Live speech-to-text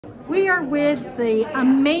We are with the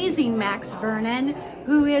amazing Max Vernon,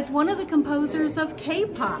 who is one of the composers of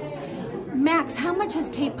K-pop. Max, how much has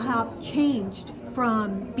K-pop changed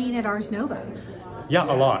from being at Ars Nova? Yeah,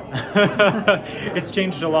 a lot. It's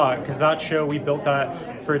changed a lot because that show, we built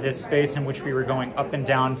that for this space in which we were going up and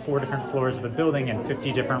down 4 different floors of a building and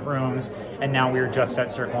 50 different rooms, and now we're just at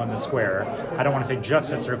Circle in the Square. I don't want to say just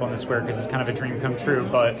at Circle in the Square because it's kind of a dream come true,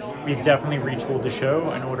 but we've definitely retooled the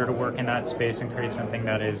show in order to work in that space and create something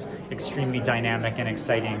that is extremely dynamic and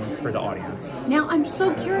exciting for the audience. Now, I'm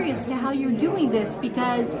so curious to how you're doing this,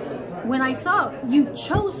 because when I saw, you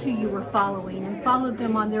chose who you were following and followed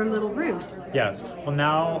them on their little route. Yes. Well,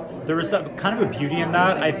 now there was kind of a beauty in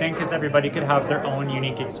that, I think, because everybody could have their own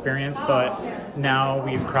unique experience, but now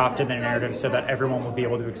we've crafted the narrative so that everyone will be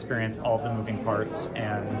able to experience all of the moving parts,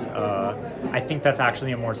 and I think that's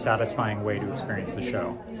actually a more satisfying way to experience the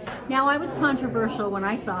show. Now, I was controversial when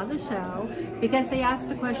I saw the show because they asked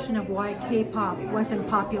the question of why K-pop wasn't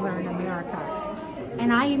popular in America.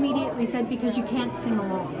 And I immediately said, because you can't sing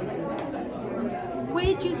along.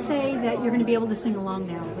 Would you say that you're going to be able to sing along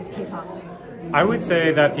now with K-pop? I would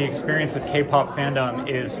say that the experience of K-pop fandom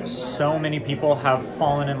is so many people have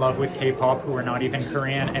fallen in love with K-pop who are not even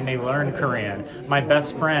Korean, and they learn Korean. My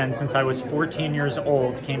best friend, since I was 14 years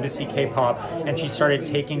old, came to see K-pop, and she started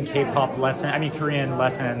taking Korean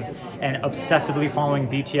lessons and obsessively following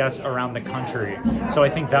BTS around the country. So I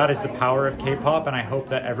think that is the power of K-pop, and I hope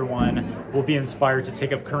that everyone will be inspired to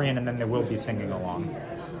take up Korean, and then they will be singing along.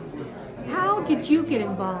 How did you get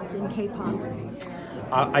involved in K-pop?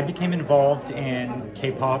 I became involved in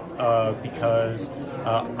K-pop because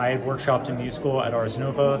I had workshopped a musical at Ars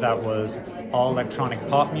Nova that was all electronic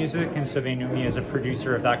pop music, and so they knew me as a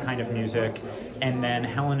producer of that kind of music. And then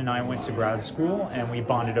Helen and I went to grad school, and we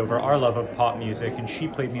bonded over our love of pop music, and she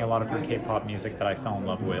played me a lot of her K-pop music that I fell in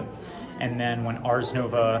love with. And then when Ars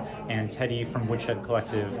Nova and Teddy from Woodshed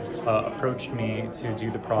Collective approached me to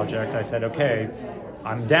do the project, I said, okay,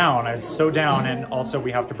 I'm down. I was so down, and also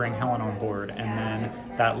we have to bring Helen on board. And then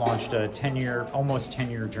that launched a almost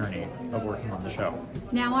 10-year journey of working on the show.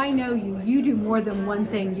 Now, I know you do more than one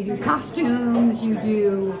thing. You do costumes, you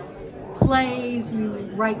do plays,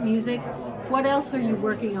 you write music. What else are you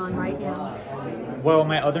working on right now? Well,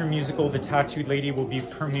 my other musical, The Tattooed Lady, will be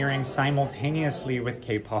premiering simultaneously with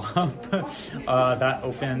K-pop. That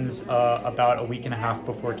opens about a week and a half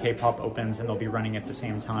before K-pop opens, and they'll be running at the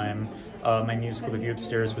same time. My musical, The View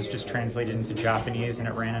Upstairs, was just translated into Japanese, and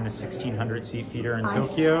it ran in a 1,600-seat theater in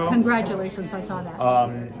Tokyo. Congratulations, I saw that.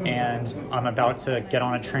 And I'm about to get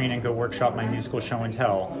on a train and go workshop my musical show and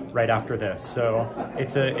tell right after this. So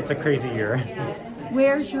it's a crazy year.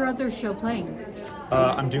 Where's your other show playing?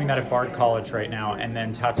 I'm doing that at Bard College right now, and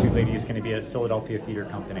then Tattooed Lady is going to be at Philadelphia Theater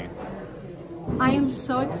Company. I am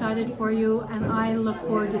so excited for you, and I look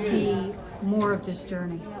forward to see more of this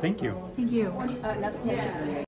journey. Thank you. Thank you.